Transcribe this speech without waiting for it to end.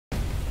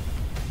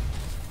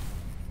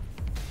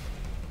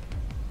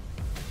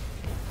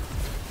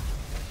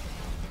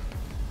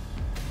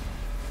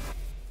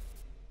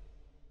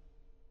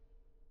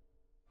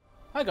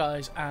Hi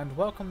guys, and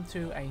welcome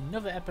to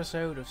another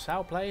episode of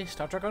Sal Play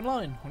Star Trek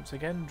Online, once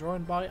again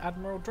joined by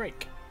Admiral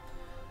Drake,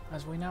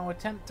 as we now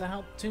attempt to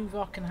help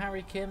Tuvok and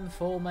Harry Kim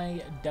form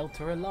a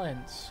Delta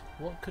Alliance.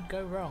 What could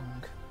go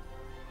wrong?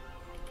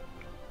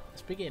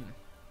 Let's begin.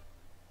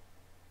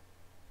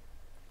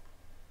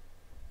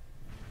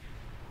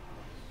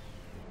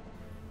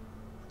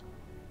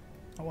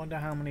 I wonder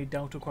how many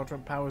Delta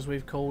Quadrant powers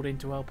we've called in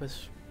to help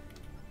us.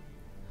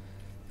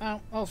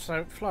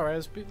 Also,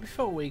 Flores,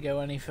 before we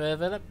go any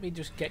further, let me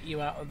just get you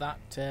out of that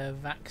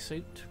vac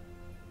suit.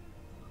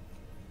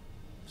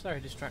 It's very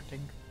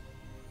distracting.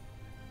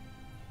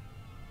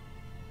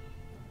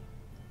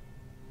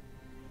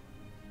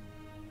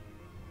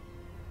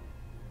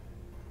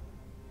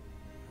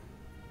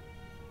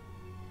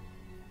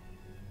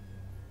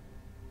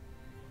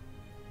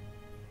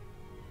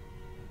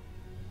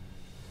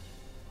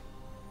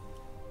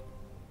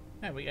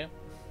 There we go.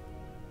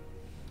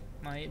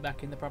 Now you're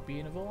back in the proper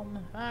uniform.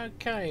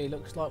 Okay,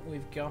 looks like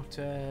we've got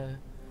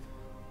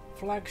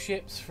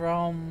flagships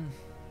from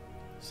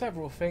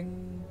several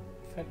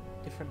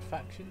different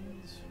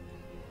factions.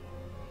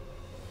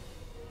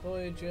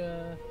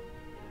 Voyager,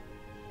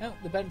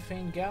 the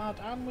Benfiend Guard,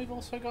 and we've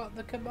also got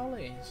the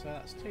Kabali, so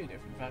that's two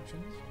different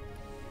factions.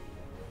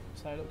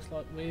 So it looks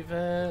like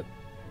we're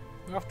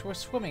off to a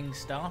swimming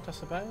start, I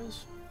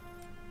suppose.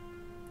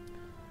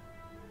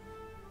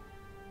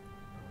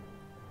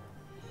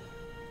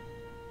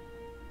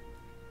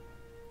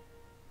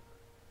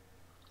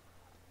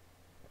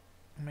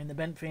 I mean, the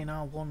Benfiend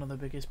are one of the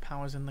biggest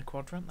powers in the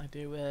quadrant. They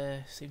do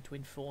seem to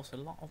enforce a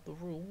lot of the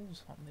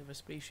rules on the other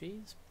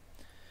species.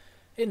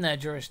 In their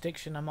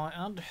jurisdiction, I might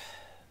add.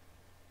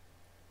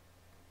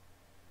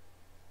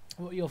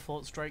 What are your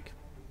thoughts, Drake?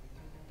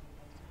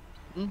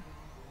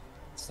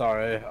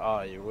 Sorry,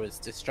 I was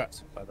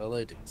distracted by the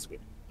loading screen.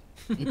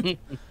 Oh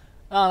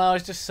no, I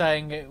was just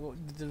saying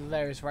the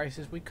various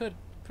races, we could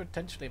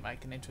potentially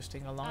make an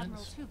interesting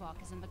alliance. Admiral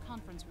Tuvok is in the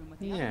conference room with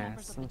the other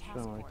members of the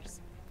task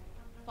force.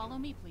 Follow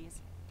me, please.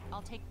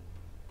 I'll take...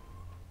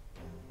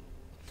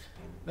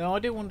 Though I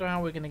do wonder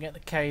how we're going to get the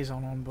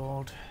Kazon on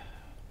board.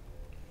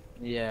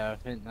 Yeah, I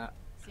think that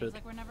Seems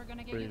like we're never going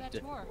to give you that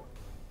tour.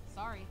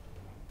 Sorry.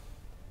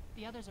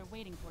 The others are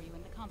waiting for you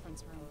in the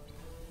conference room.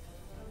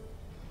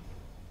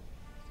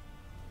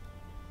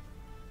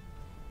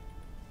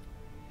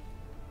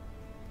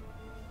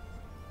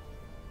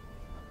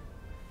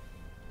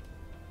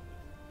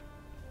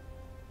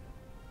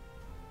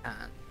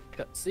 And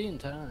cutscene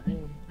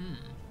time.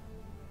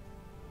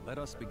 Let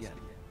us begin.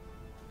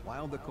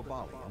 While the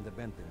Kobali and the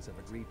Benthans have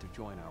agreed to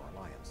join our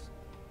alliance,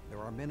 there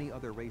are many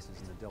other races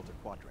in the Delta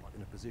Quadrant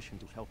in a position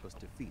to help us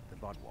defeat the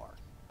Vaadwaur.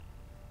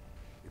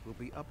 It will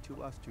be up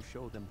to us to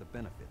show them the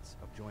benefits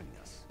of joining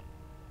us.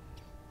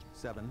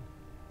 7,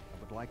 I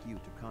would like you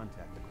to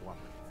contact the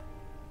Cooperative.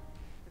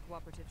 The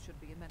Cooperative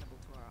should be amenable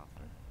to our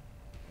offer.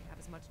 They have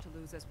as much to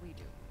lose as we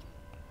do.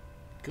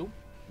 Cool.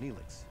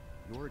 Neelix,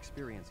 your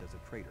experience as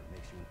a trader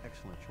makes you an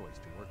excellent choice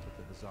to work with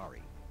the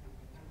Hazari.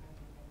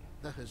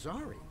 The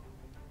Hazari?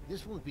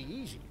 This won't be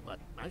easy, but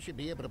I should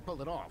be able to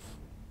pull it off.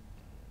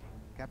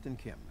 Captain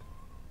Kim,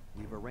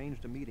 we've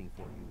arranged a meeting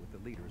for you with the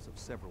leaders of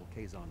several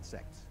Kazon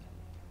sects.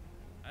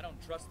 I don't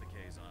trust the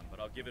Kazon, but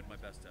I'll give it my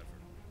best effort.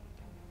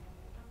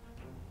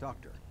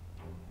 Doctor,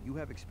 you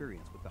have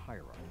experience with the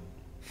Hierarchy.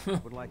 I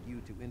would like you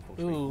to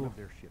infiltrate one of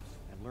their ships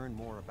and learn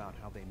more about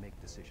how they make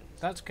decisions.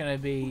 That's going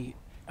to be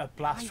a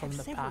blast from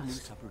the several new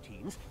past.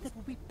 subroutines that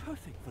will be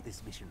perfect for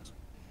this mission.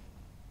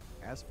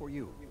 As for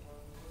you,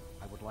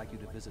 I would like you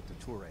to visit the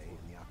Toure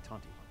in the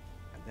Octanti,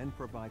 and then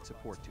provide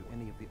support to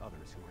any of the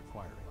others who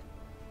require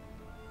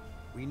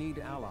it. We need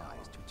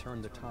allies to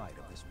turn the tide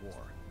of this war.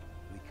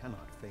 We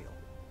cannot fail.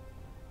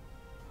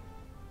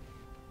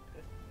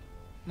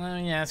 Oh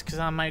yes, because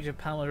our major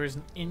power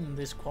isn't in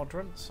this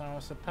quadrant, so I I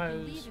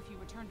suppose... believe if you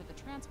return to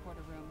the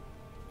transporter room,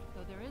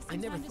 though there is I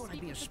some never time to thought I'd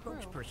speak be a with the crew.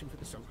 spokesperson for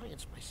this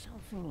alliance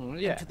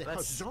myself. Yeah, to the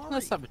let's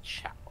Hazari. have a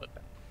chat with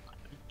them.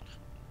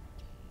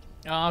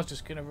 Oh, I was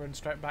just going to run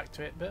straight back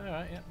to it, but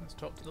alright, yeah, let's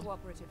talk to The them.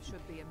 Cooperative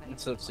should be amenable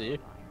It's up to our you.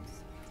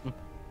 alliance.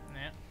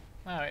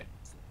 Yeah. Alright.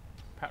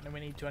 Apparently we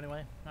need to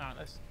anyway. Alright,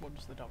 what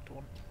does the doctor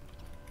want?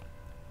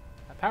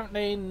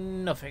 Apparently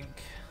nothing.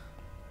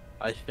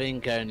 I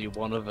think only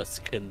one of us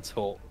can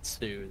talk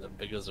to them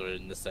because we're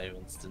in the same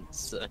instance.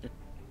 So. The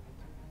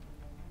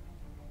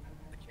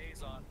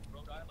Kazon,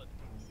 Rhode Island.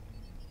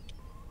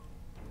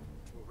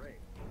 Hooray.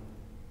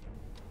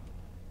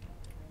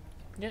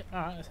 Yeah,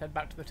 alright, let's head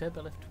back to the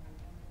turbo lift.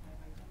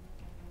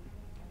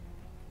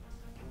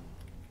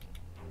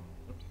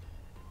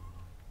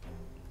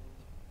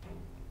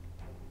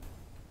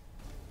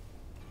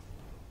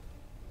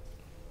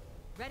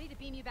 Ready to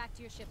beam you back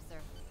to your ship, sir.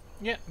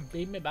 Yeah,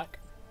 beam me back.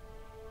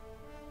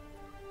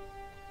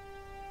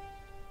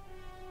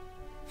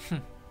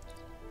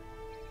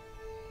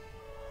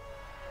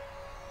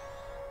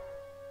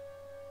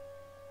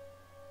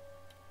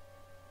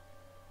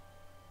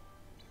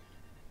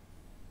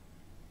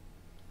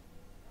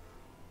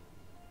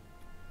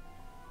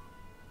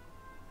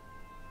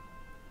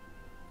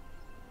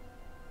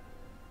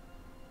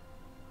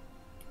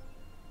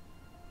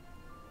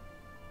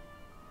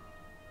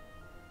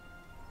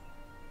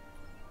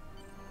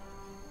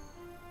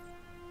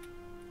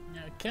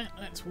 Okay,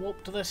 let's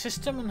warp to the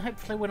system, and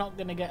hopefully we're not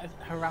going to get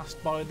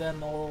harassed by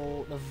them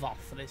or the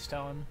Voth this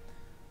time.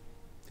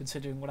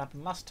 Considering what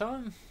happened last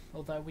time,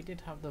 although we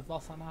did have the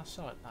Voth on our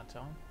side that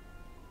time.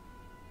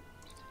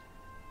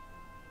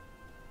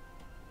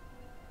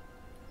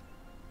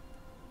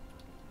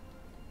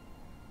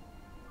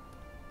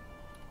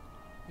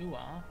 You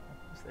are?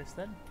 What's this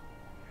then?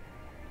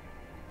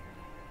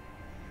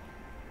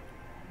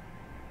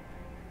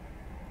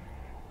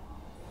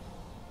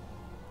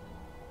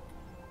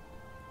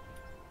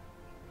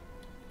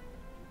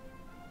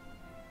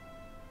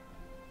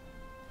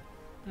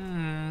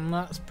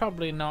 That's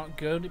probably not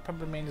good. It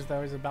probably means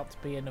there is about to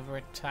be another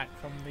attack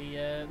from the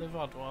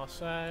Vaudois.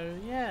 So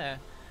yeah,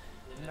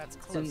 That's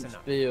close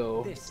enough.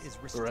 Feel This is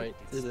right,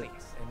 restricted did it?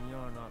 space, and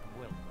you're not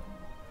welcome.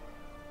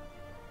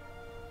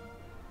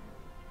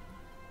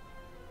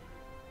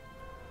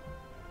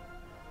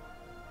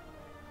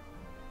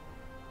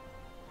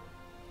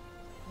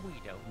 We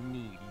don't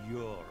need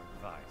your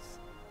advice.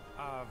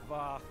 Our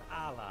Voth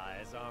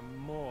allies are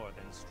more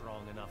than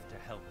strong enough to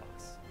help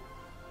us.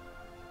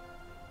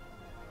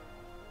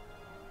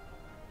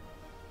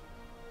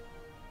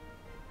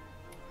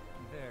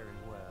 Very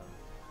well.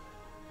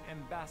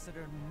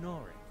 Ambassador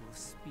Norik will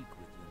speak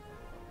with you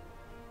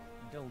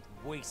now. Don't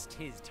waste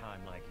his time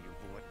like you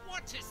would.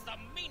 What is the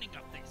meaning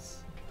of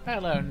this?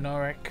 hello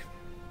Norik.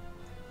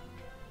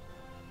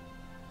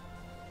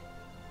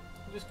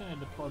 I'm just going to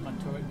deploy my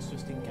turrets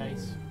just in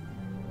case.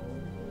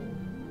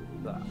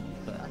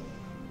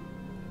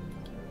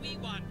 We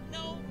want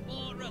no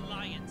more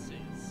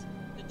alliances.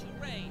 The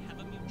Touré have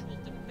a mutual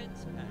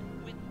defense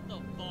pact with the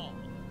Vol,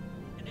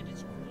 and it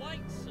is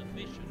quite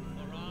sufficient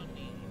for our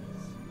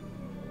needs.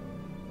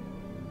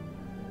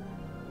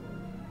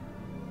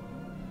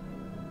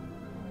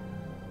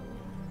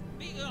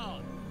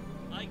 Begone!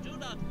 I do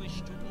not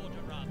wish to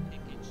order our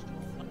pickets to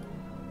fly.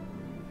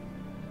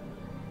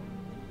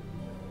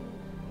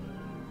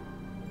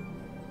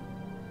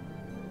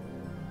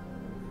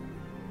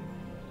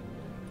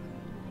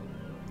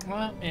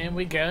 Well, here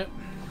we go.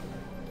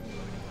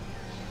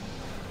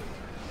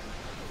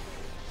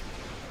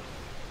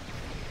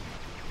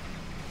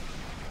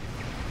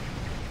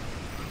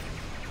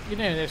 You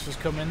knew this was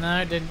coming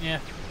though, didn't you?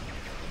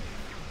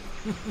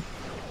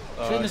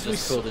 Oh, I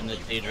just called in the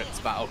Daedric's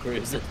battle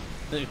cruiser.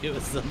 Give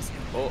us some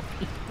support.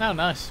 Oh,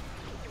 nice.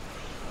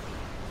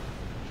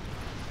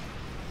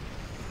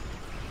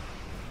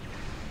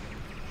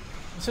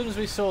 As soon as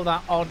we saw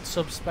that odd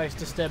subspace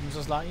disturbance, I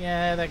was like,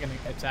 yeah, they're going to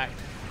get attacked.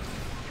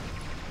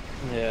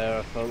 Yeah,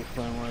 I felt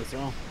the same way as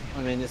well.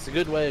 I mean, it's a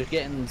good way of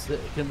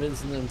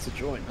convincing them to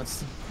join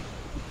us.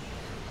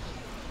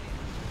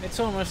 It's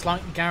almost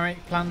like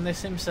Garrick planned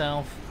this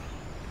himself.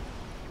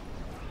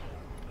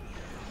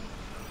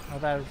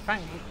 Although,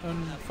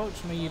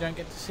 unfortunately, you don't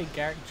get to see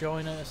Garrick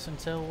join us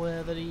until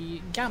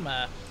the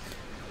Gamma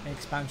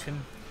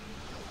expansion.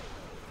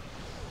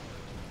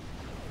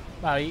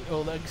 Well,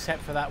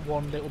 except for that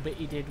one little bit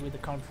he did with the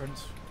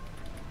conference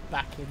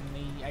back in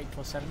the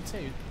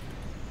 8+7-2.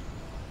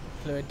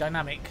 Fluid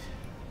dynamic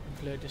and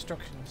fluid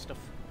destruction and stuff.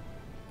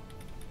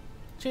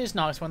 Which is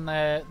nice when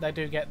they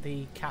do get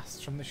the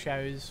casts from the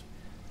shows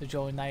to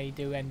join. They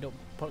do end up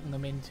putting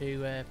them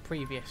into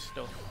previous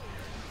stuff,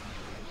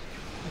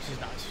 which is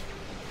nice.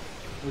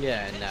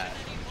 Yeah, no,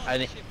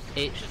 and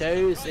it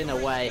shows in a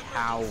way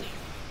how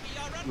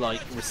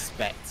like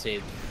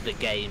respected the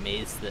game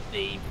is that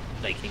they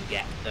can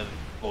get the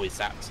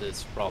voice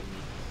actors from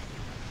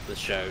the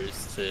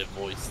shows to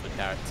voice the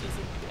characters in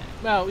the game.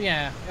 Well,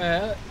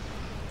 yeah.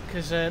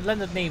 Because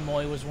Leonard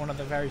Nimoy was one of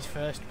the very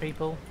first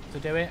people to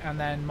do it, and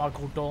then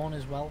Michael Dorn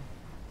as well.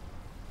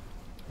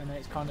 And then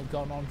it's kind of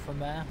gone on from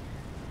there.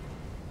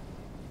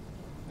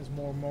 As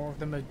more and more of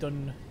them have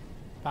done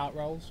part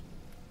roles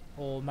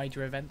or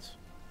major events.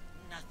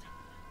 Nothing.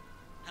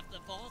 Have the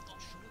Voth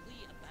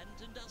truly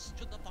abandoned us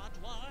to the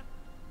Vaudois?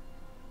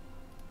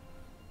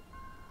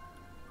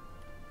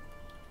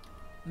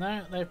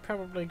 No, they've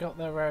probably got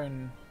their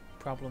own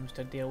problems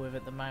to deal with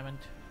at the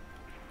moment.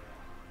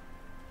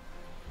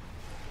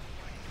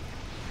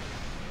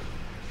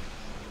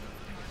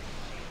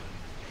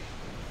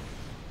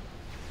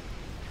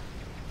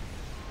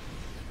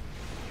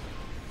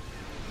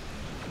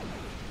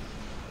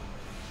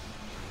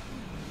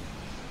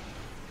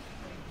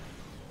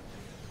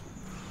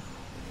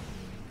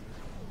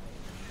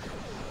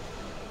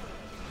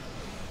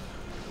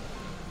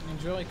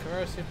 Enjoy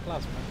corrosive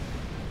plasma.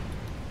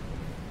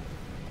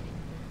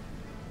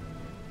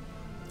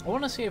 I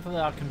want to see if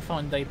I can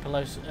find a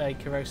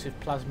corrosive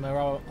plasma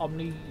or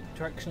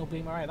omnidirectional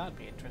beam array. That'd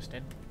be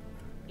interesting.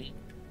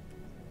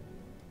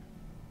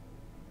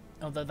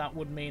 Although that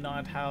would mean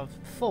I'd have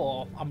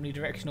 4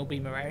 omnidirectional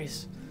beam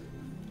arrays.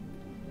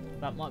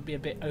 That might be a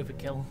bit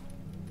overkill.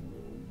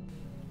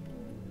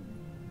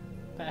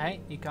 But hey,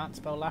 you can't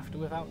spell laughter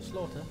without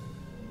slaughter.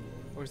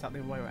 Or is that the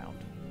other way around?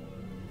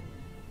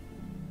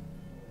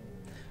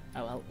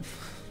 Oh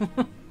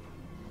well.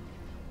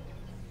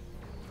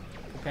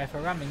 Prepare for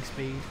ramming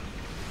speed.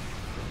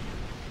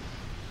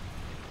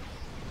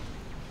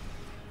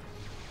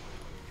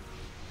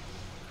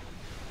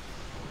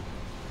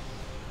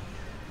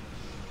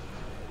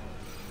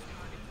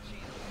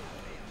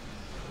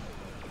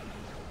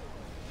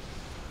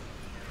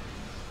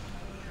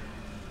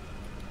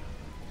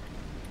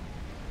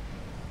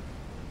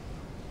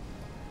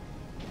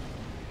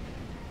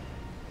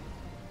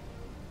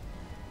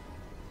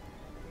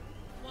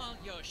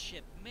 Your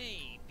ship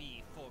may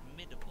be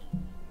formidable.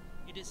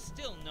 It is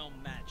still no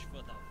match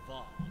for the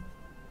Voth.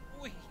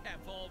 We have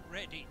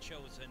already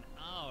chosen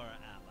our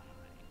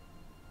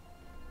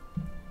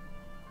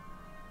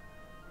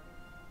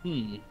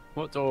ally.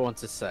 What do I want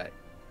to say?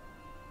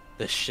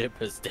 The ship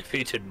has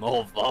defeated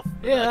more Voth.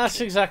 Yeah,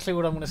 that's exactly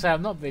what I'm going to say.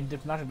 I'm not being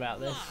diplomatic about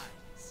this.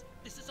 Lies!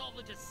 This is all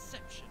a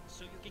deception,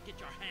 so you can get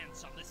your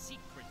hands on the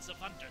secrets of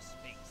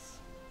Underspace.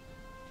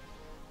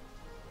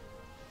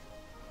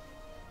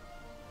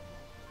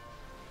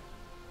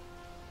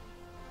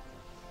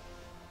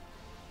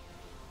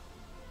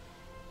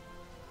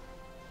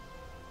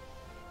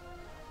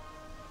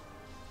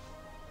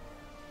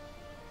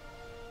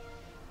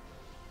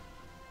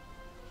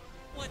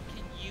 What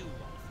can you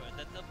offer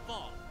that the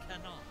Voth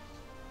cannot?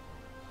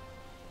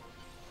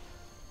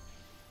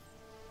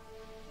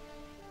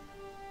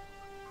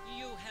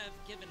 You have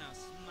given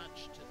us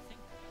much to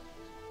think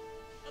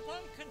about.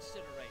 Upon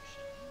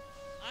consideration,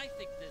 I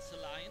think this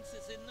alliance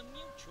is in the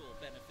mutual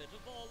benefit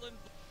of all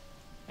involved.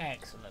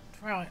 Excellent.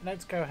 Right,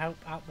 let's go help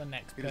out the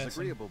next person. It is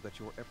agreeable that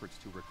your efforts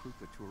to recruit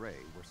the Touré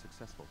were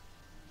successful.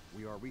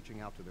 We are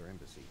reaching out to their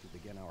embassy to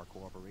begin our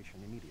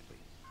cooperation immediately.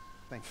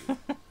 Thank you.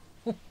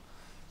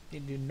 You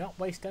do not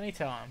waste any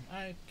time.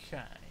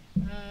 Okay.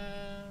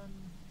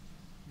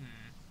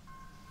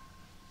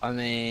 I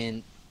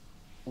mean,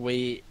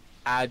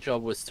 our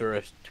job was to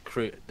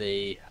recruit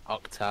the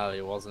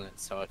Octalia, wasn't it?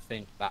 So I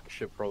think that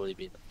should probably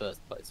be the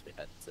first place we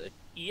head to.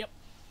 Yep.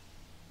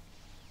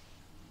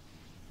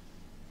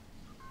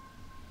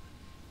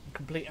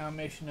 Complete our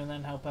mission and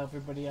then help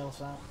everybody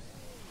else out.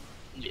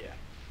 Yeah.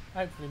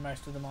 Hopefully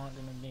most of them aren't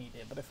going to need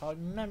it, but if our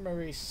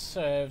memory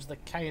serves, the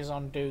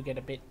Kazon do get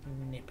a bit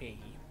nippy.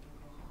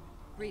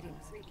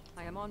 Greetings.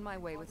 I am on my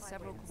way with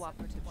several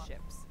cooperative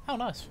ships. Oh,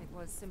 nice. It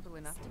was simple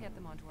enough to get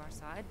them onto our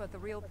side, but the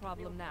real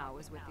problem now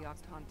is with the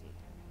Octanti.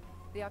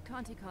 The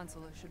Octanti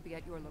consulate should be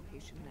at your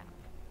location now.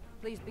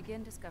 Please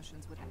begin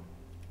discussions with them.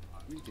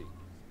 Greetings.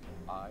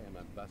 I am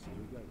Ambassador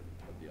Reddenberry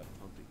of the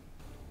Octanti.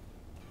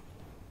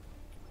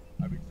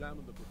 I've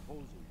examined the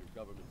proposal your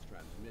government's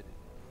transmitted,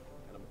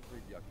 and I'm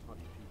afraid the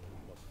Octanti people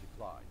must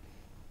decline.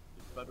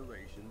 The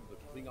Federation, the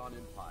Klingon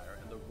Empire,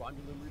 and the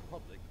Romulan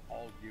Republic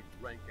all give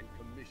rank and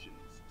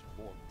commissions to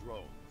form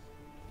drones.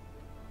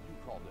 You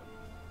call them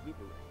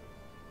liberators.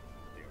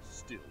 They are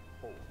still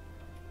poor.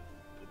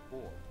 The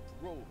Borg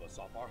drove us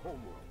off our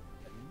homeworld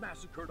and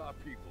massacred our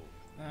people.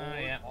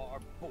 Yeah. Are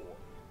bored.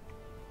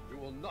 We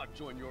will not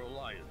join your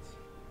alliance,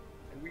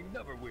 and we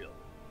never will.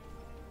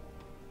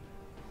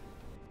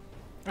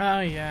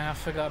 Oh yeah, I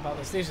forgot about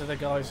this. These are the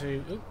guys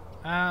who... Ooh,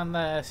 and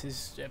this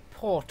is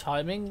poor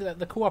timing that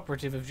the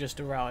cooperative have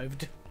just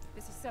arrived.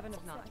 This is 7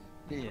 of 9.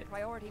 Yeah. A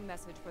priority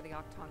message for the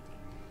Octanti.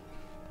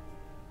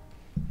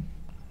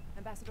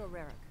 Ambassador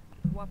Rarick,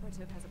 the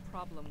cooperative has a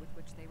problem with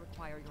which they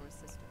require your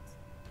assistance.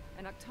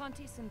 An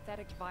Octanti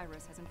synthetic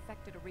virus has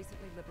infected a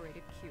recently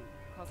liberated cube,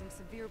 causing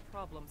severe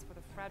problems for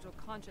the fragile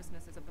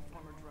consciousnesses of the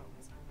former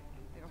drones.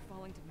 They are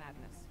falling to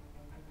madness.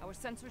 Our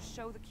sensors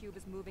show the cube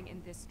is moving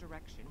in this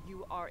direction.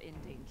 You are in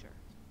danger.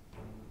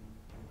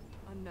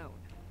 Unknown.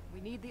 We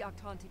need the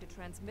Octanti to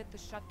transmit the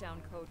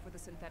shutdown code for the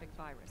synthetic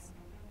virus.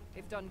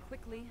 If done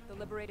quickly, the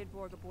liberated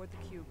Borg aboard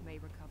the cube may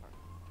recover.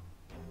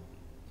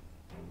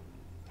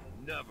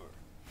 Never.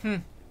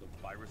 If the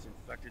virus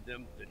infected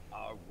them, then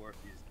our work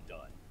is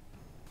done.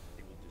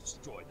 They will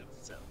destroy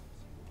themselves.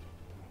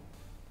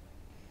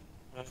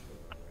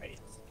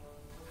 Right.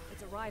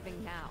 It's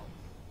arriving now.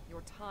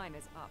 Your time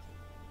is up.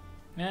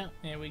 Yeah,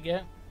 here we go.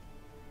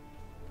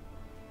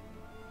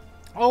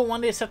 Oh,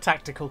 and it's a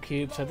tactical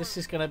cube, so this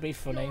is going to be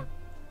funny.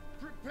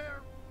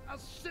 Prepare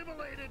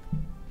assimilated.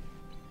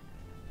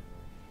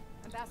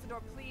 Ambassador,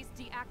 please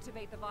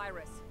deactivate the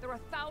virus. There are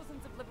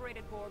thousands of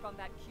liberated Borg on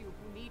that cube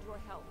who need your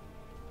help.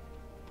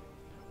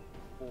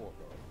 Borg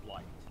are a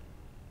blight.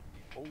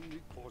 The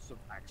only course of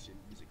action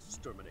is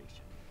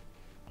extermination.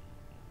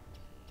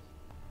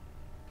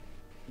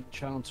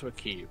 Challenge to a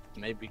cube.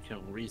 Maybe we can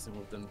reason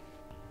with them.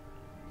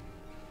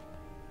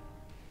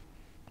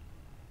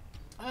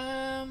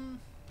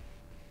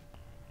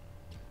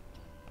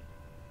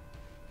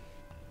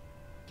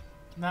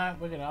 No,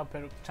 we're gonna up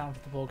it time for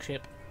the Borg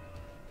ship.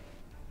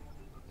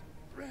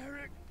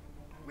 Rarick,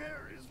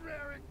 where is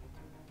Rarick?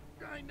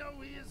 I know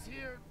he is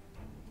here.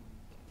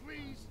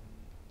 Please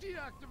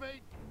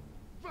deactivate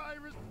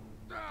virus.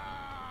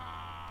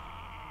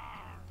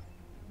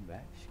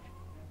 Mask?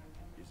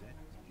 Is that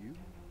you?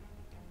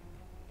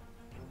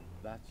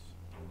 That's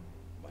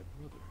my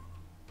brother.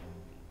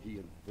 He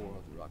and 4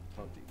 other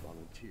Octanti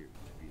volunteered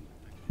to be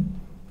infected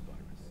with the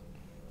virus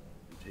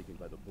and taken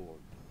by the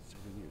Borg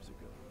 7 years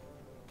ago.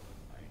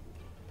 I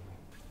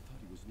thought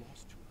he was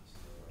lost to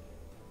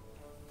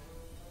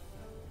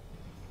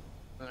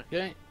us.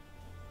 Okay.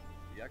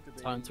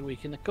 Time to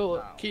weaken the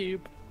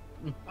cube.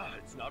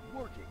 It's not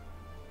working.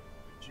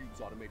 The cube's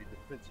automated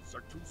defenses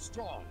are too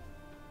strong.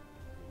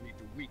 We need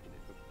to weaken it.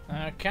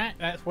 Okay,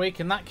 let's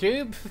weaken that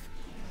cube.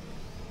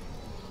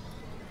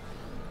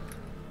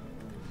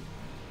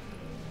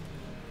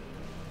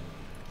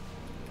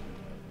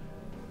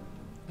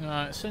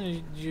 Alright, as soon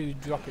as you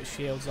drop its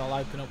shields, I'll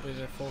open up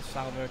with a full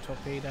salvo of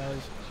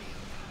torpedoes.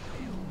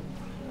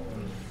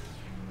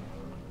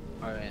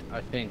 Alright,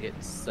 I think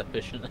it's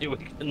sufficiently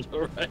weakened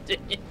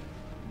already.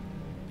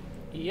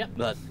 Yep.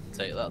 That didn't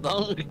take that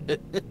long.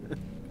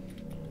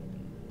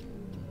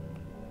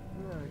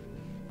 Right.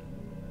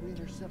 We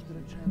intercepted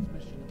a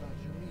transmission about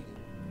your meeting.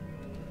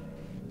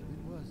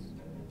 It was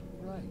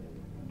right.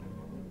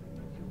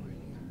 You were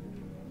here.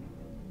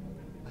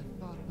 I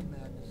thought the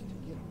madness to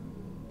get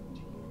to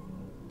you.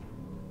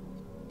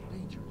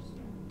 Dangerous.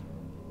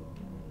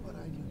 But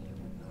I knew you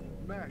would not.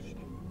 Mashed.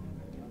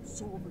 I'm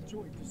so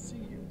overjoyed to see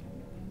you.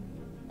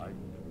 I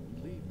never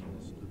believed in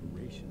this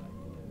liberation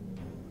idea.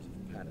 Rumors of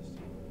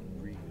fantasy,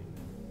 grieving.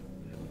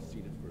 Having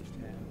seen it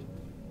firsthand.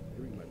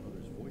 Hearing my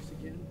brother's voice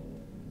again.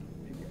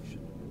 Maybe I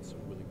shouldn't have been so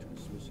willing to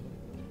dismiss him.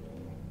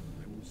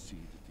 I will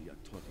see that the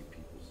Atlantic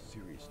people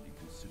seriously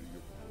consider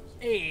your proposal.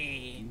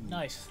 Hey,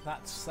 nice.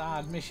 That's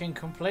mission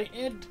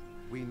completed.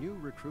 We knew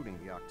recruiting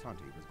the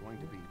Octanti was going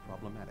to be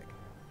problematic.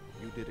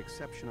 You did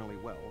exceptionally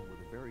well with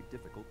a very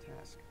difficult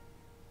task.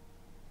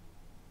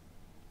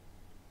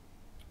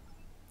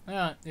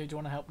 Alright, who do you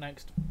want to help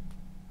next?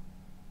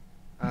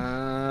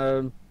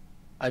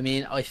 I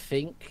mean, I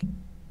think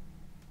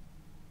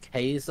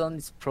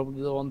Kazon's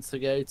probably the one to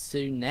go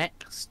to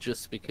next,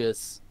 just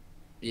because,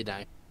 you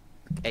know,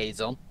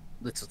 Kazon,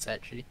 little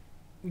tetchy.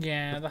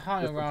 Yeah, the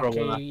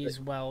hierarchy is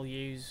well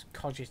use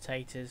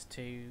cogitators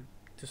to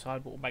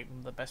decide what will make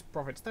them the best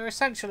profits. They're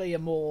essentially a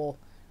more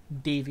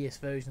devious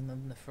version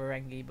than the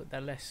Ferengi, but they're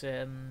less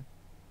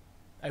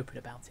open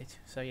about it.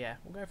 So yeah,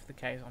 we'll go for the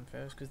Kazon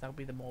first, because they'll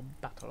be the more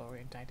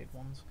battle-orientated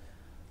ones.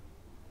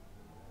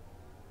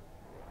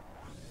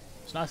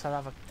 It's nice to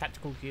have a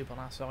tactical cube on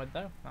our side,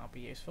 though. That'll be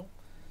useful.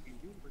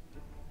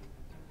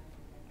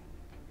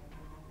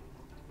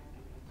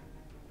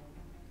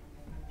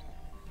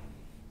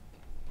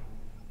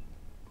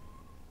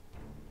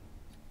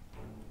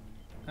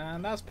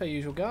 And as per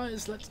usual,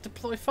 guys, let's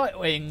deploy fight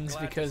wings.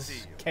 Glad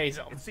because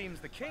Kazon. It seems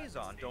the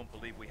Kazon don't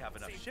believe we have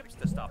enough ships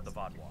to stop the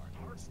Vodwar.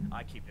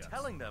 I keep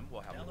telling them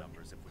we'll have the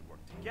numbers if we work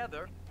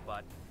together,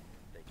 but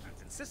they keep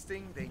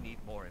insisting they need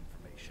more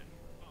information.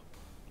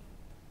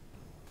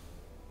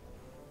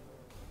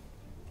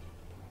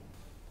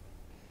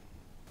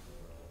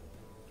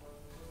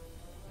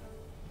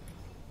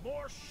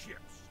 More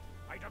ships!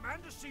 I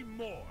demand to see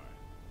more!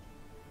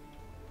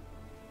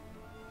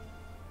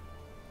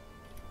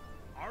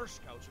 Our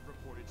scouts have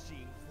reported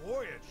seeing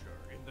Voyager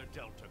in the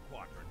Delta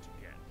Quadrant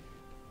again.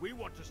 We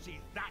want to see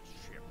that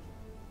ship.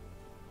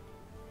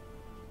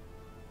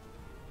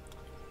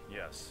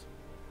 Yes.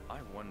 I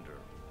wonder.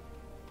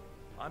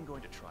 I'm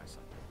going to try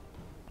something.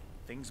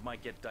 Things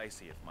might get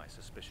dicey if my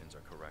suspicions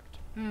are correct.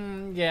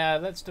 Yeah,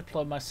 let's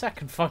deploy my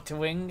second fighter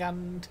wing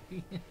and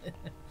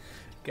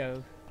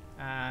go.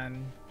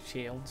 And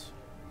shields.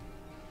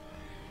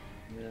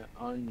 Yeah,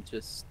 I'm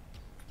just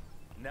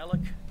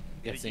Nellick,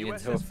 getting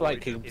into a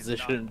flanking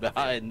position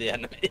behind the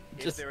enemy.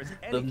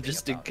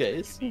 just in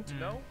case. You need to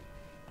know,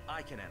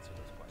 I can answer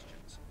those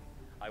questions.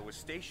 I was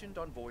stationed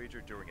on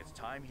Voyager during its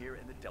time here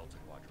in the Delta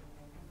Quadrant.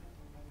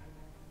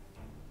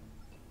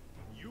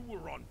 You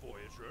were on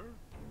Voyager?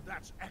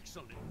 That's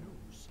excellent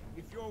news.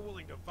 If you're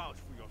willing to vouch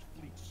for your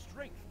fleet's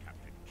strength,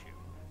 Captain Kim,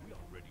 we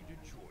are ready to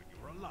join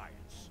your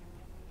alliance.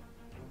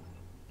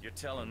 You're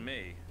telling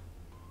me?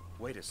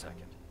 Wait a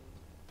second.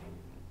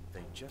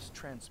 They just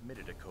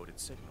transmitted a coded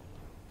signal.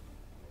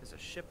 There's a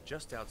ship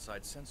just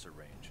outside sensor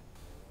range.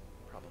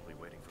 Probably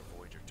waiting for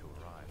Voyager to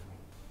arrive.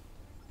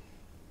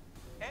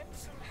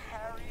 Ensign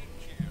Harry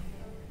Kim.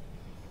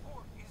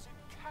 Or is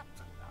it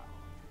Captain now?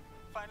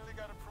 Finally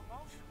got a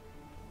promotion.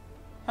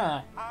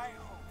 Huh. I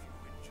hope you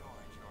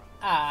enjoyed your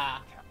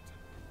life, Captain.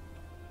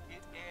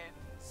 It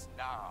ends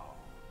now.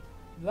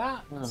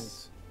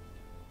 That's...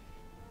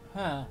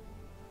 Huh.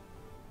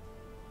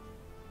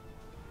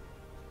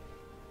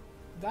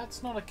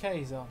 That's not a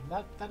Kazon.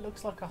 That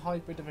looks like a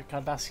hybrid of a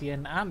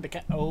Cardassian and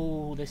a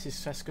oh, this is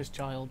Seska's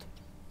child.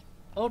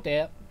 Oh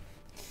dear.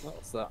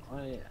 What's that?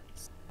 Oh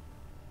yes.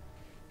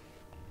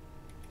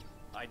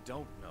 I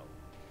don't know.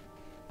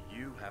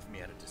 You have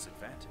me at a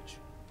disadvantage.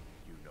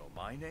 You know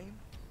my name,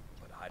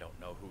 but I don't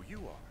know who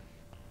you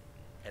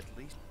are. At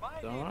least my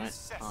name Alright, is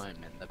Cecil. I'm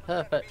in the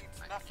perfect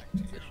Nothing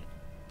to position.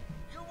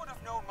 you. You would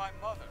have known my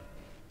mother.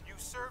 You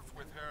served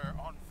with her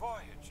on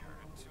Voyager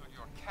until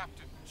your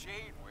Captain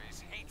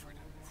Janeway's hatred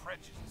and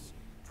prejudice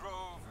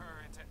drove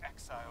her into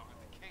exile with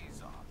the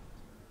Kazon,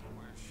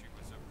 where she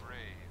was a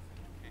brave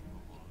and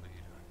capable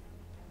leader.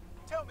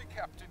 Tell me,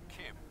 Captain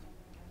Kim,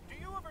 do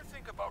you ever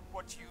think about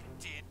what you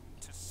did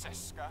to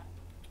Seska?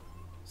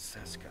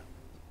 Seska.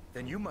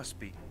 Then you must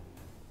be...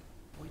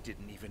 We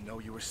didn't even know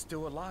you were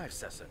still alive,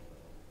 Cecil.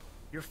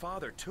 Your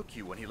father took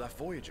you when he left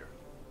Voyager.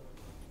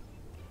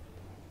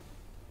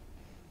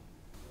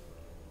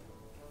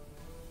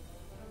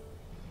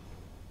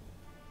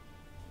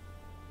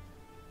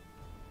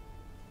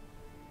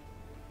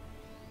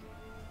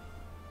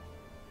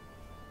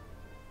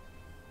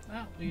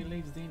 Oh, he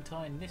leaves the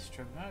entire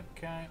Nistrum.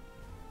 Okay.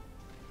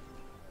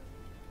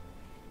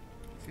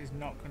 This is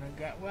not going to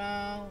get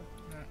well.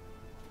 No.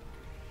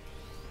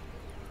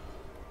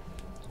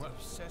 Well,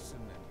 Sesson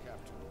and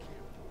Captain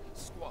Kim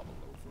squabble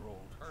over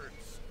old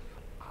hurts.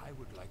 I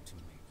would like to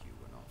make you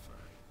an offer.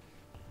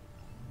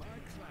 My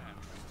clan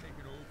has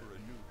taken over a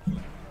new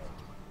planet,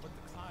 but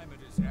the climate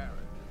is arid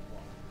and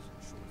water is in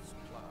short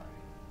supply.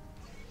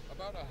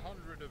 About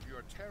 100 of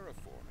your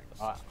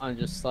terraforming. I'm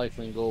just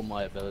cycling all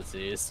my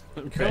abilities.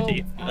 Cool.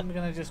 I'm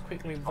going to just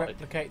quickly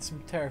replicate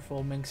some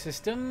terraforming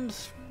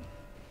systems.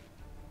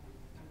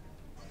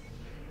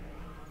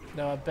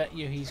 Though I bet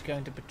you he's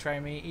going to betray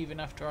me even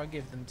after I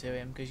give them to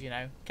him, because, you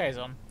know,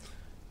 Kazon.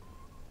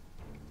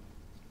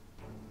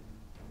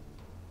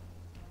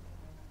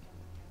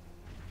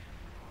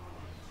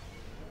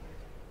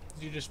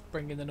 Did you just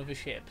bring in another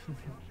ship?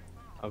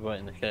 I'm right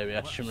in the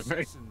Kobayashi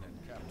memory.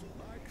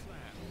 My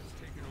clan has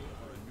taken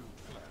over a new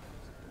planet,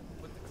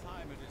 but the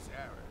climate is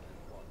arid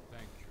and water.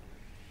 Thank you.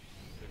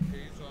 The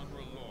Kazon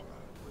Relora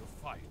will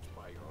fight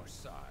by your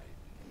side.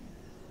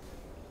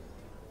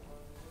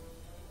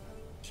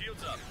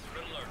 Shields up.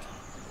 Red alert.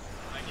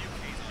 I knew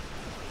Kazon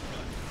would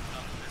run,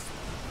 not this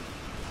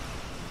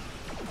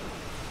one.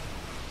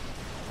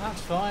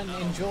 That's fine.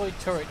 Enjoy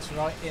turrets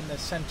right in the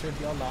centre of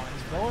your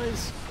lines,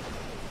 boys.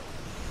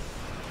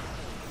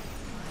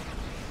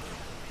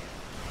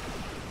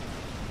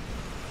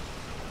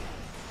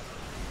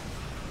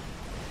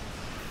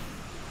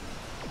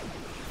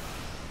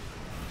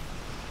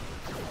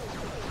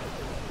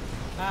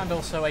 And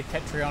also a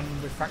Tetrion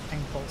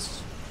refracting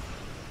pulse.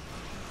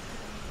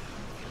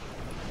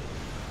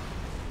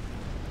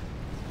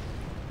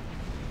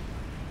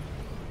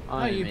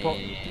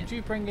 Did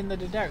you bring in the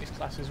Daenerys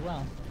class as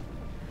well?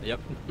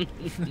 Yep.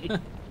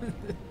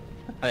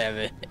 I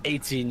have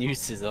 18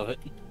 uses of it.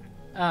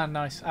 Ah,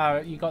 nice.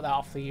 You got that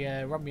off the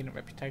Romulan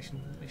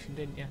reputation mission,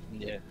 didn't you?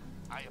 Yeah.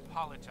 I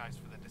apologize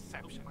for the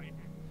deception.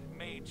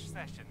 Mage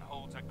Session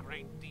holds a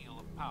great deal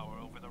of power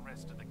over the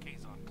rest of the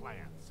Kazon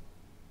clans.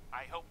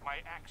 I hope my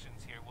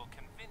actions here will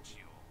convince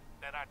you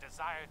that our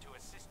desire to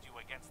assist you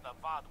against the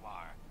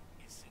Vaadwaur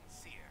is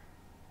sincere.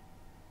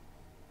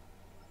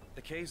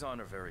 The Kazon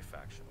are very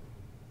factional.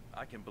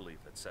 I can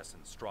believe that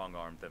Sesson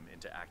strong-armed them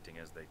into acting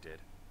as they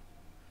did.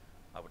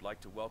 I would like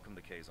to welcome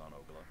the Kazon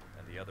Ogla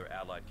and the other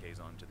allied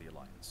Kazon to the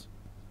Alliance.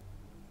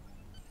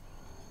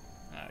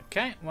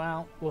 Okay,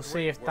 well, we'll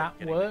see if that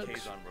works. The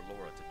Kazon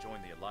Relora to join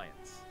the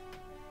Alliance.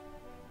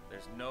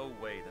 There's no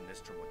way the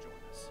Nistrum will join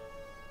us.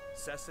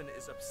 Sesson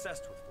is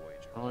obsessed with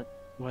Voyager. Right,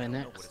 where I don't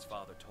next? know what his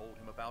father told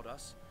him about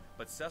us,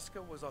 but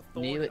Seska was a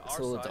thorn Neelix in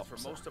our or side for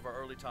Adopter? most of our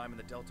early time in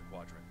the Delta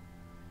Quadrant.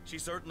 She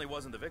certainly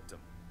wasn't the victim.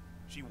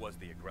 She was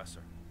the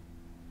aggressor.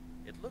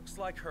 It looks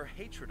like her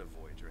hatred of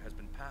Voyager has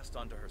been passed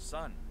on to her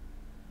son.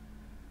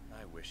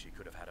 I wish he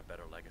could have had a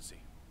better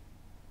legacy.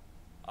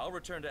 I'll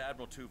return to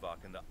Admiral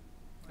Tuvok and the...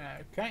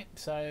 Okay,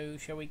 so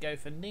shall we go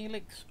for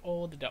Neelix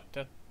or the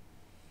Doctor?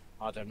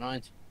 I don't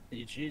mind.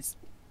 You choose.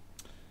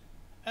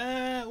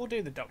 We'll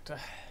do the Doctor.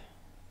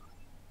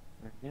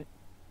 Okay.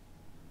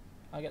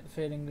 I get the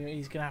feeling that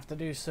he's going to have to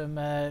do some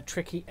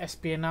tricky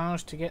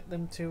espionage to get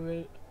them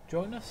to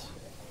join us.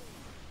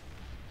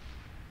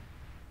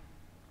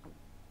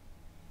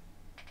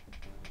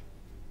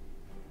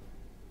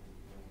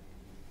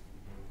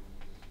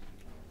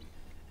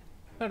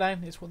 No, no,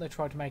 it's what they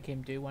tried to make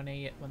him do when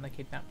they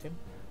kidnapped him.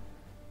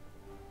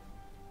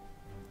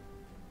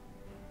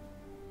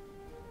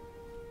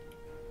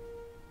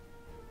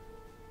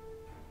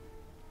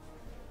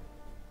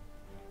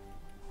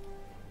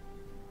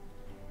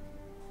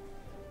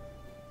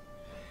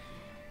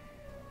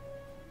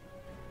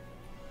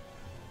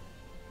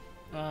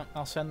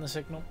 I'll send the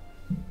signal.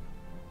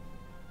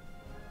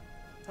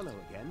 Hello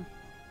again.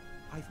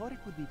 I thought it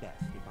would be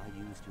best if I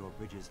used your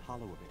bridge's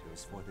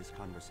holometers for this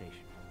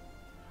conversation.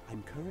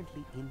 I'm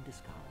currently in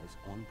disguise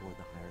on board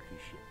the Hierarchy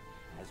ship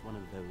as one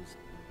of those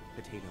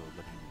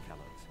potato-looking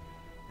fellows,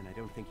 and I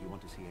don't think you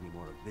want to see any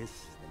more of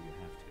this than you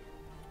have to.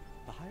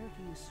 The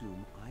Hierarchy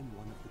assume I'm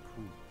one of the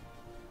crew.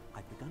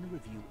 I've begun a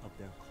review of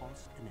their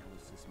cost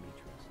analysis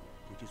matrix,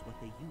 which is what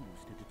they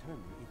use to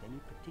determine if any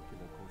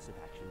particular course of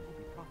action will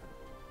be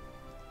profitable.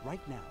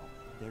 Right now,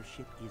 their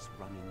ship is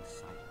running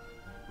silent,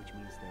 which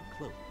means they're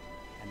cloaked,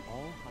 and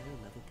all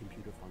higher-level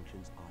computer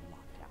functions are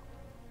locked out.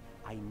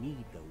 I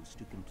need those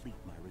to complete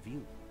my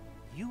review.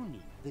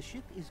 The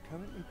ship is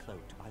currently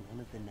cloaked by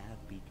one of the nav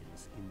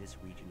beacons in this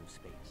region of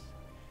space.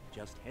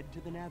 Just head to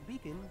the nav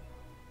beacon.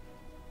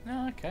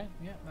 Oh, okay,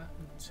 yeah,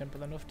 that's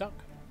simple enough, Doc.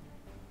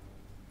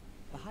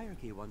 The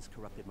Hierarchy once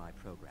corrupted my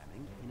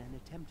programming in an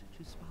attempt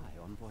to spy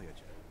on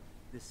Voyager.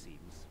 This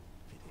seems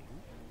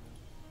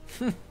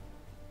fitting.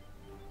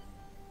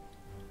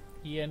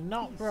 You're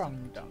not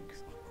wrong, Doc.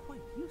 Are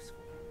quite useful.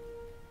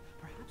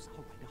 Perhaps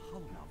I'll write a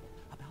holonovel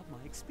about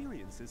my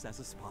experiences as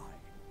a spy.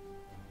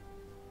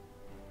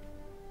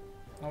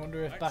 I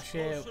wonder if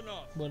Bashir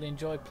will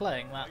enjoy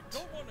playing that. I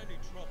don't want any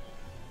trouble,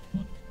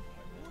 but I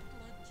would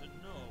like to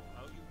know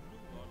how you knew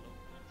our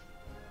location.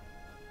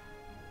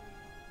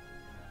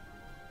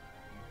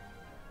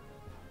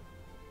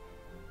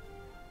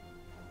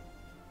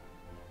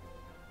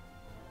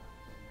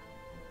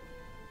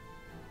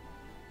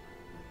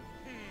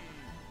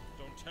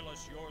 tell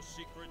us your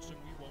secrets and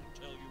we won't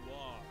tell you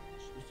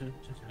ours.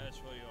 As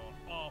for your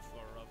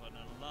offer of an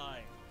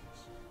alliance,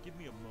 give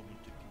me a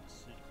moment to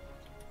consider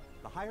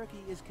it. The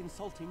hierarchy is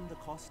consulting the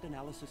cost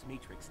analysis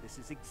matrix. This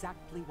is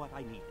exactly what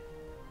I needed.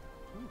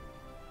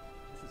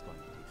 This is going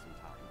to take some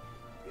time.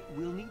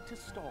 We'll need to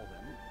stall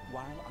them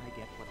while I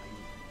get what I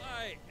need.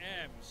 I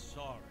am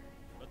sorry,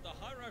 but the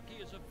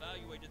hierarchy has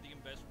evaluated the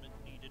investment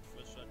needed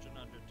for such an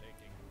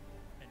undertaking,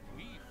 and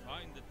we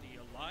find that the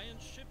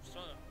alliance ships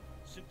are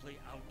simply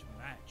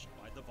outmatched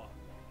by the Vodka.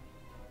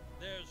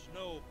 There's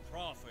no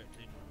profit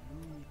in...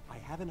 I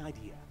have an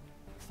idea.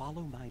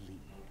 Follow my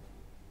lead.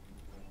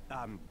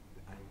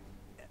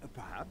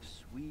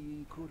 Perhaps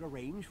we could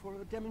arrange for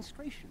a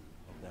demonstration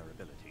of their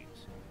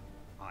abilities.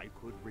 I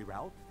could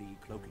reroute the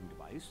cloaking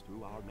device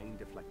through our main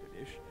deflector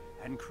dish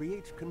and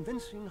create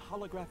convincing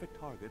holographic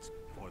targets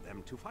for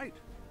them to fight.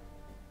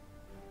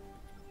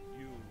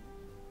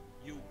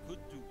 You could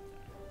do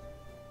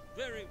that.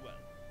 Very well.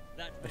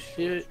 That I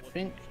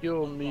think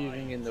you're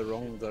moving in the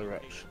wrong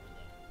direction.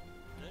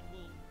 Then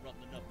we'll run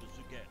the numbers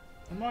again.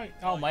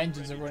 My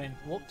engines are running.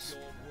 Whoops.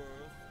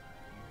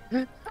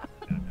 2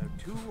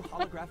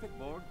 holographic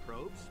Borg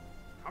probes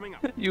coming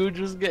up. You were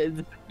just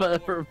getting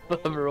further and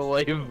further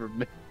away from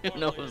me,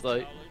 and I was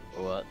like,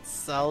 "What's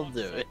Sal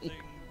doing?"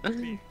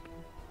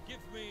 Give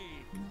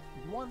me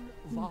 1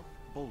 Vought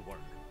bulwark.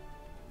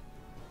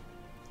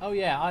 Oh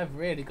yeah, I've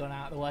really gone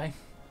out of the way.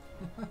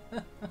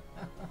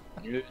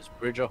 Use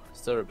bridge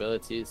officer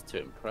abilities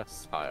to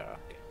impress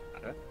hierarchy.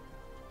 Okay.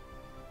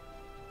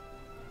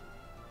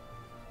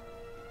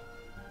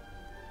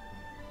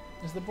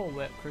 Has the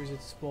bulwark cruiser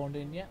spawned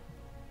in yet?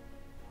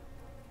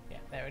 Yeah,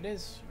 there it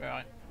is.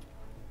 Right.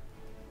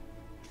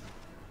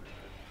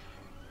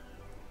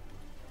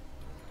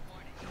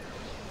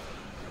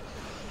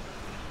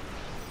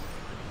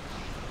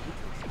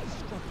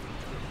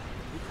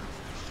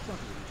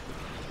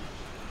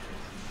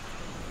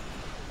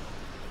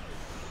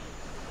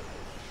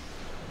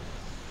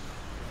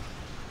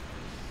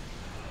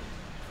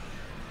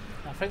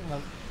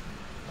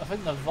 I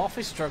think the VOF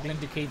is struggling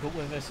to keep up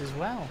with us as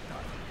well.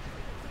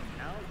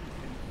 Now you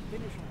can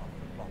finish off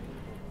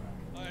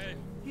the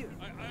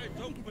I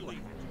don't believe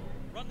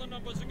it. Run the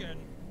numbers again.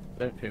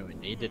 Don't think we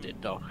needed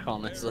it, Doc,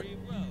 honestly. Very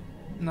well.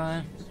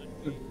 No.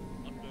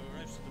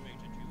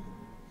 Underestimated you.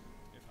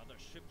 If other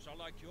ships are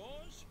like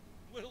yours,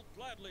 we'll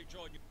gladly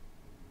join you.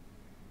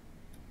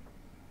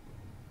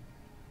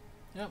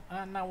 Yep,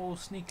 and now we'll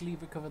sneakily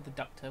recover the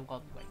Doctor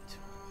while we wait.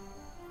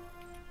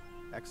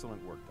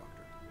 Excellent work, Doctor.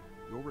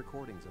 Your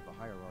recordings of the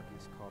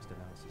hierarchy's cost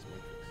analysis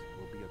matrix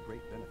will be of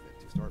great benefit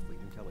to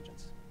Starfleet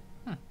intelligence.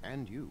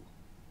 And you.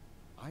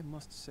 I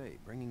must say,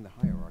 bringing the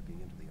hierarchy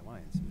into the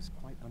Alliance is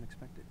quite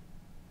unexpected.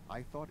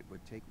 I thought it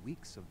would take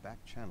weeks of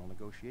back-channel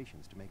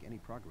negotiations to make any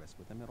progress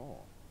with them at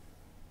all.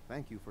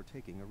 Thank you for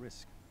taking a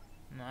risk.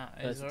 That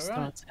is alright.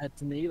 Start to head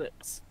to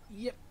Neelix.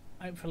 Yep,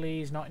 hopefully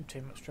he's not in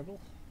too much trouble.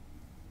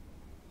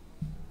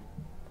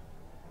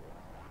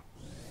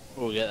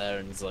 We'll get there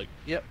and it's like,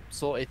 yep,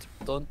 sorted,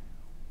 done.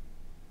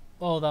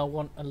 Or they'll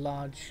want a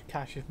large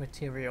cache of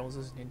materials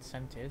as an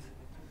incentive.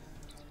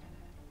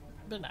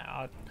 But no,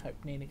 I hope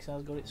Neelix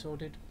has got it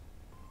sorted.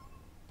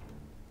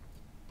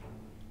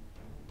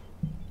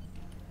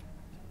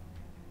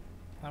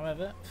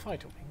 However,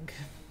 fighter wing.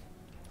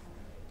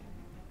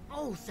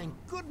 Oh, thank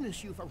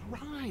goodness you've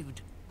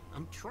arrived.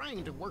 I'm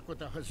trying to work with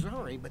the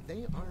Hazari, but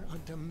they are a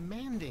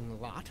demanding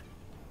lot.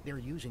 They're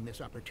using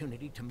this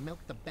opportunity to milk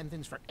the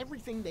Benthans for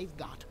everything they've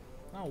got.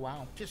 Oh,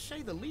 wow. To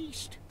say the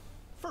least.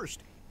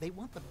 First, they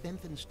want the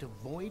Benthans to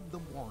void the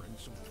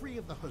warrants of 3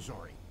 of the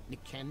Hazari,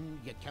 Niken,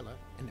 Yakela,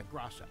 and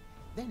Negrasa.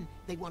 Then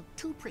they want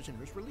 2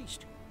 prisoners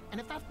released.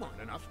 And if that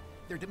weren't enough,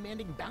 they're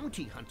demanding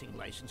bounty hunting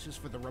licenses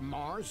for the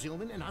Ramar,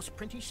 Zilman, and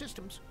Osprinty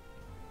systems.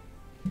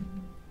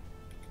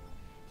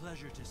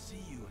 Pleasure to see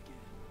you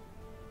again.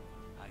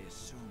 I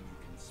assume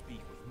you can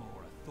speak with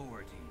more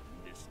authority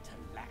than this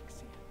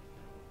Talaxian.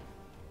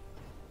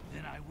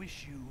 Then I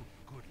wish you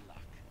good luck.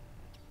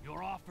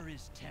 Your offer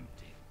is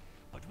tempting,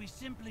 but we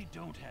simply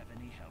don't have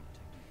any help to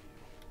give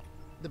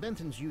you. The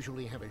Benthans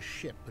usually have a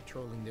ship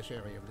patrolling this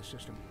area of the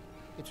system.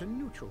 It's a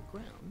neutral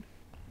ground,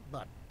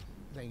 but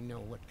they know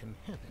what can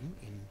happen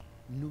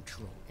in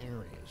neutral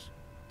areas.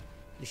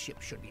 The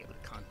ship should be able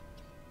to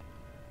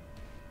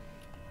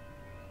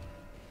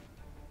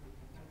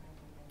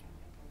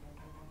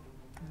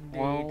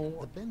Well,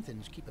 the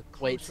Benthans keep a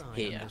close wait eye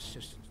here. on this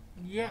system.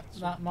 Yep,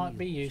 that might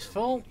be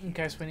useful in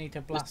case we need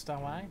to blast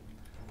our way.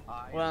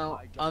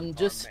 Well, I'm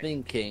just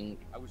thinking,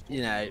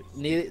 you know,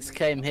 Neelix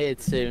came here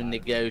to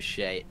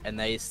negotiate and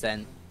they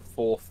sent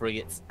 4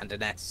 frigates and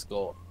an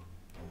escort.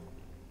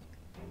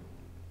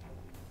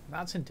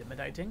 That's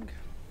intimidating.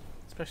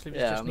 Especially if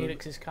it's just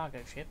Neelix's cargo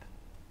ship.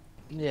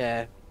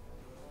 Yeah.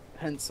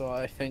 Hence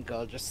why I think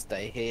I'll just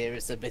stay here.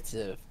 It's a bit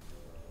of...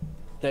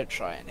 Don't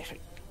try anything.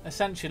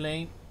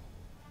 Essentially,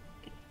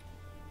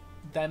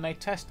 they may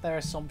test their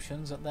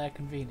assumptions at their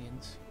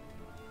convenience.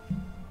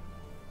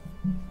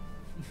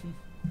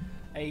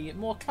 A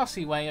more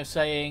classy way of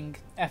saying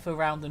F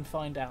around and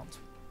find out.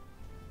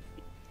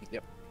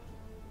 Yep.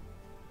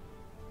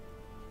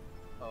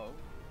 Oh,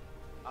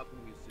 how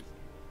can we assist you?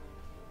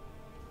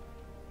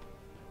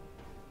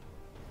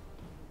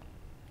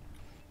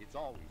 It's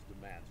always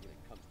demands when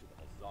it comes to the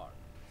Hazard.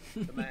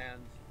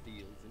 Demands,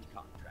 deals, and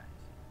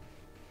contracts.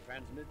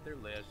 Transmit their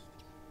list.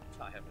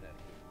 I haven't had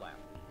a good laugh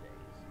in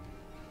days.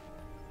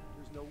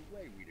 There's no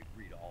way we'd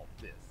agree to all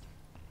this.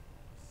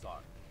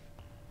 Sorry.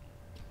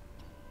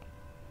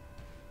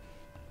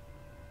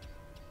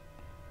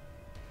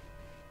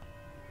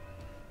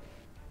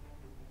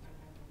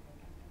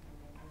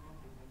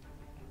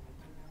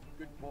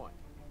 Good point.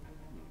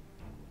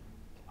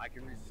 I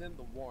can rescind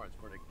the warrants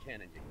for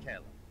Niken and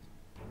Yakela,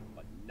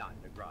 but not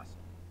Negrasa.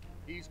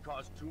 He's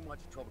caused too much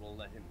trouble to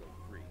let him go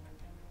free.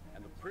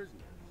 And the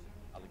prisoners,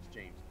 I'll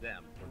exchange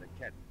them for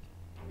Niken,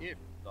 if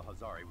the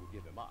Hazari will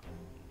give him up.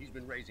 He's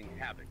been raising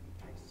havoc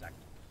in 3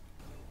 seconds.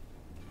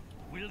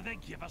 Will they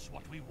give us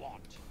what we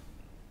want?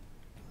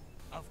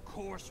 Of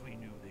course we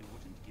knew they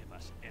wouldn't give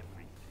us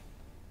everything.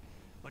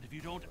 But if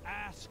you don't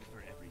ask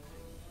for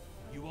everything,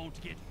 you won't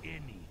get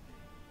anything.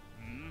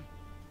 Hmm?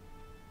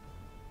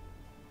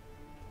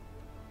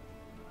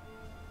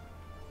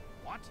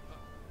 What?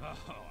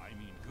 Oh, I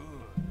mean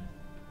good.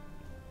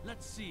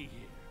 Let's see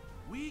here.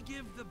 We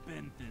give the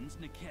Benthans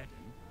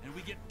Nikedon, and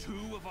we get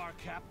 2 of our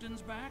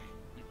captains back?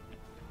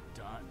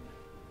 Done.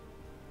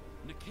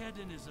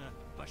 Nikedon is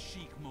a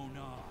Bashik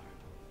Monard.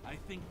 I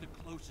think the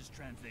closest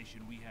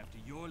translation we have to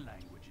your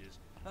language is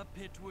a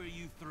pit where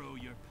you throw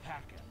your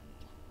pack animal.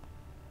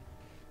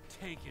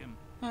 Take him,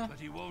 but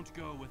he won't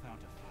go without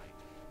a fight.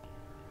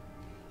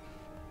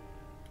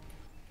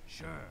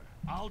 Sure,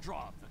 I'll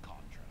draw up the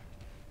contract.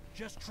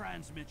 Just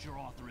transmit your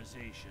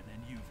authorization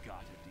and you've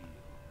got a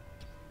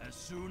deal. As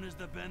soon as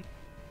the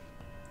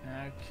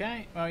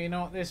Okay, well you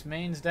know what this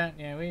means, don't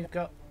you? We've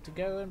got to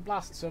go and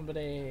blast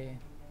somebody.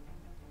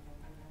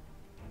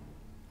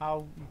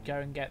 I'll go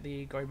and get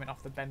the agreement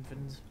off the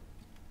Benthans.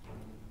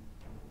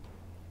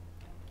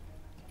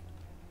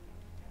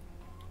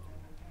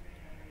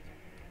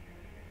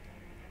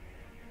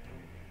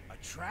 A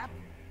trap?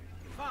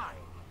 Fine.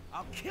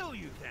 I'll kill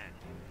you then,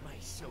 my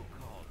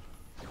so-called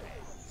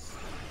friends.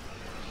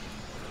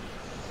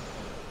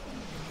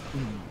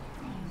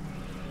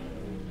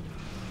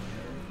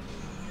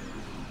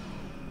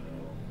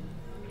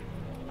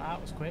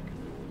 That was quick.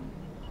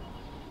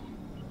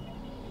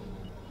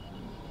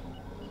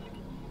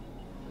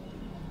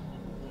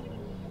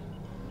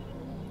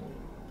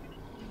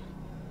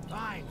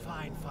 Fine,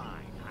 fine,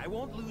 fine. I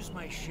won't lose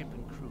my ship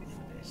and crew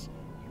for this.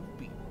 You've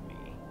beaten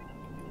me.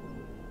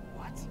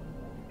 What?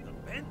 The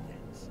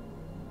Benthans?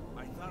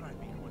 I thought I'd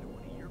been one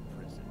of your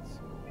prisons.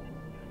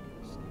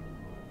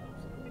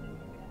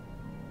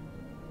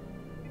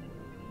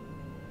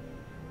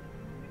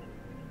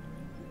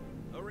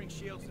 Lowering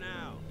shields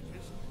now.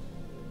 Just...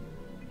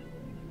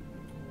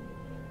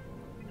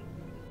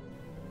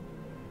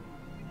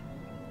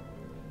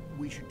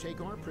 We should take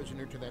our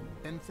prisoner to that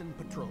Benthan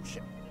patrol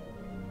ship.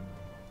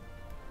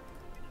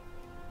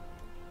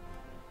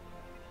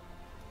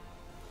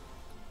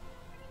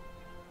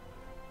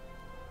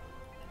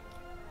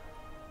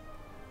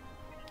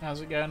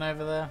 How's it going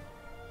over there?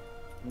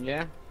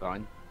 Yeah,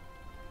 fine.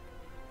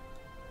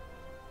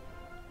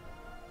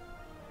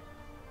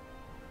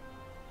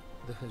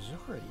 The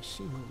Hazari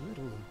seem a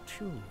little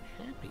too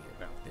happy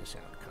about this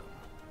outcome.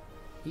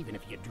 Even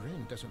if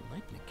Yadrin doesn't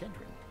like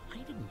Nikedrin, I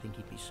didn't think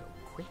he'd be so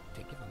quick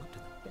to give him up to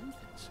the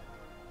Benthans.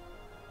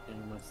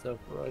 Getting myself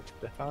right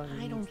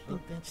behind. I don't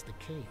think that's the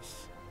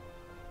case.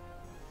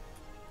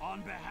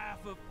 On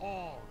behalf of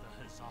all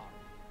the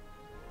Hazari,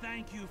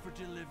 thank you for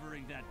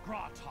delivering that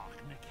Gratok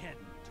Nikedon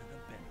to the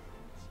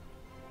Benthans.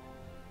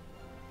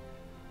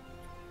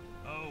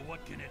 Oh,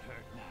 what can it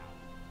hurt now?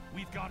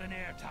 We've got an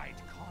airtight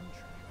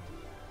contract.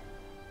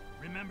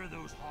 Remember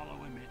those hollow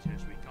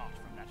emitters we got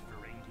from that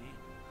Ferengi?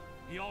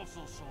 He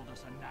also sold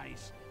us a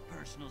nice,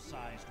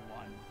 personal-sized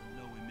one with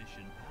a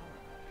low-emission power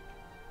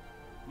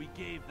pack. We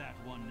gave that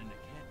one to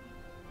Nikedon.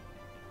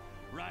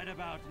 Right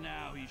about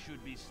now, he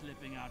should be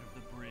slipping out of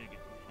the brig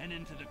and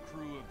into the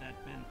crew of that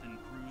Benthan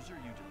cruiser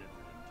you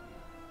delivered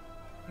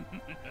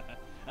him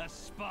to. A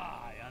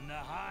spy on the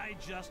High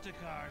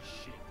Justicar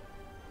ship.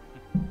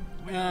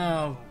 We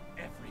know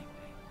everything.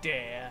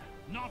 Dear.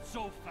 Not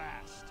so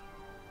fast.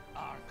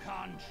 Our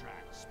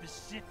contract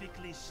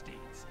specifically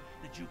states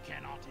that you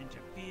cannot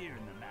interfere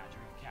in the matter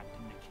of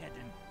Captain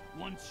Nikedon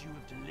once you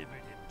have delivered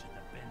him to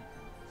the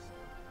Benthans.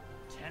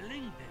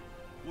 Telling them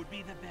would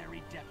be the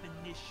very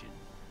definition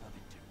of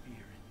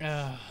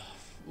interference.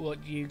 What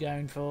are you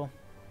going for?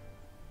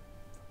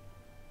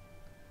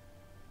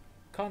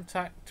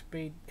 Contract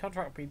be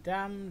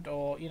damned,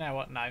 or you know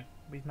what? No,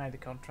 we've made the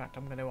contract.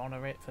 I'm going to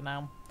honour it for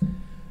now.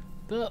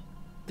 But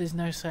there's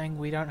no saying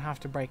we don't have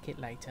to break it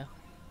later.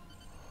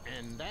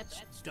 And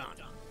that's done.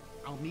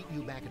 I'll meet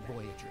you back at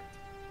Voyager.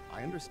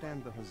 I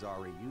understand the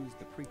Hazari used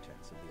the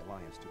pretense of the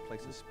Alliance to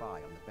place a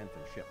spy on the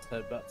Benthan ship.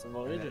 So that's and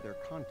that their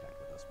contact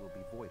with us will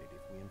be voided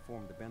if we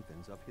inform the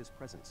Benthans of his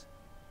presence.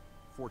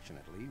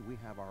 Fortunately, we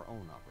have our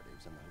own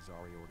operatives in the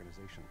Hazari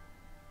organization.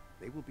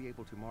 They will be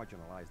able to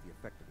marginalize the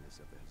effectiveness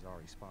of the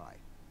Hazari spy,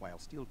 while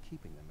still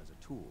keeping them as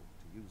a tool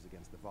to use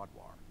against the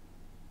Vaadwaur.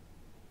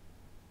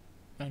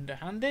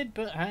 Underhanded,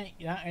 but hey,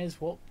 that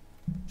is what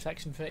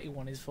Section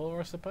 31 is for,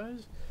 I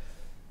suppose.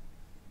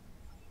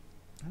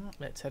 Well,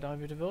 let's head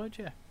over to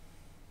Voyager.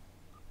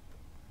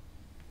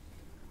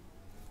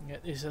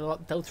 Get this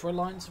Delta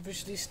Alliance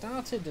officially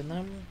started, and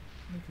then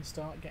we can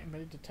start getting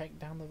ready to take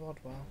down the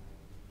Vaadwaur.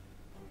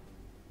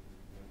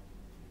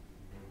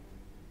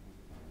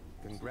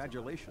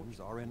 Congratulations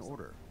are in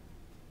order.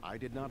 I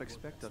did not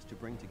expect us to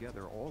bring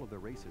together all of the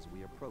races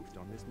we approached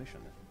on this mission.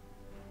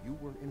 You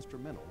were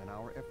instrumental in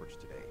our efforts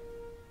today.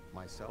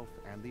 Myself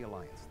and the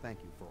Alliance thank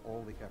you for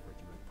all the effort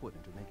you have put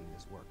into making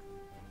this work.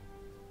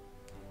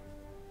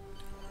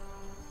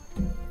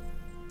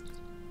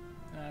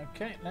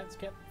 Okay, let's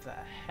get the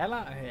hell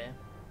out of here.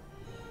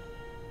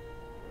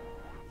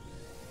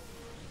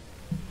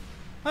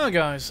 Hello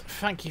guys,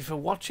 thank you for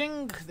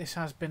watching. This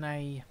has been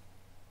a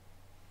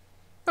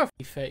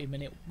roughly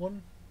 30-minute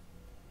one.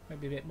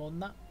 Maybe a bit more than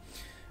that.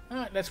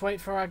 Alright, let's wait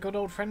for our good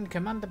old friend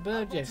Commander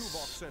Burgess.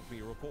 Tuvok sent me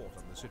a report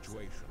on the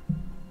situation.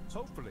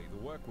 Hopefully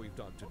the work we've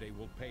done today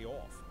will pay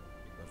off.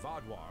 The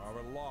Vaadwaur are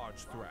a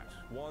large threat,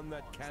 one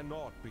that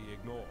cannot be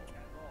ignored.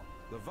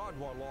 The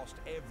Vaadwaur lost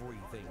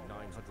everything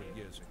 900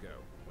 years ago,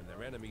 when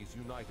their enemies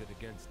united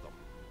against them.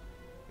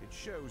 It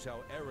shows how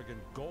arrogant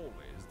Gaul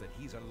is that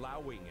he's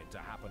allowing it to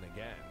happen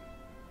again.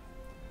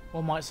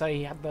 One might say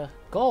he had the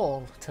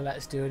gall to let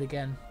us do it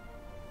again.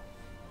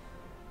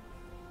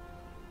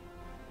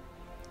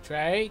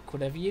 Drake,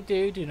 whatever you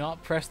do, do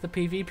not press the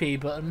PvP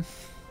button.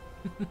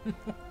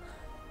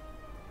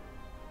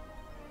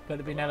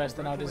 Better be no less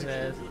than I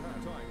deserve.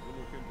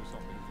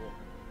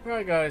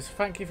 Right guys,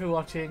 thank you for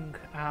watching,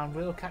 and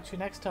we'll catch you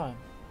next time.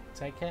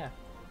 Take care.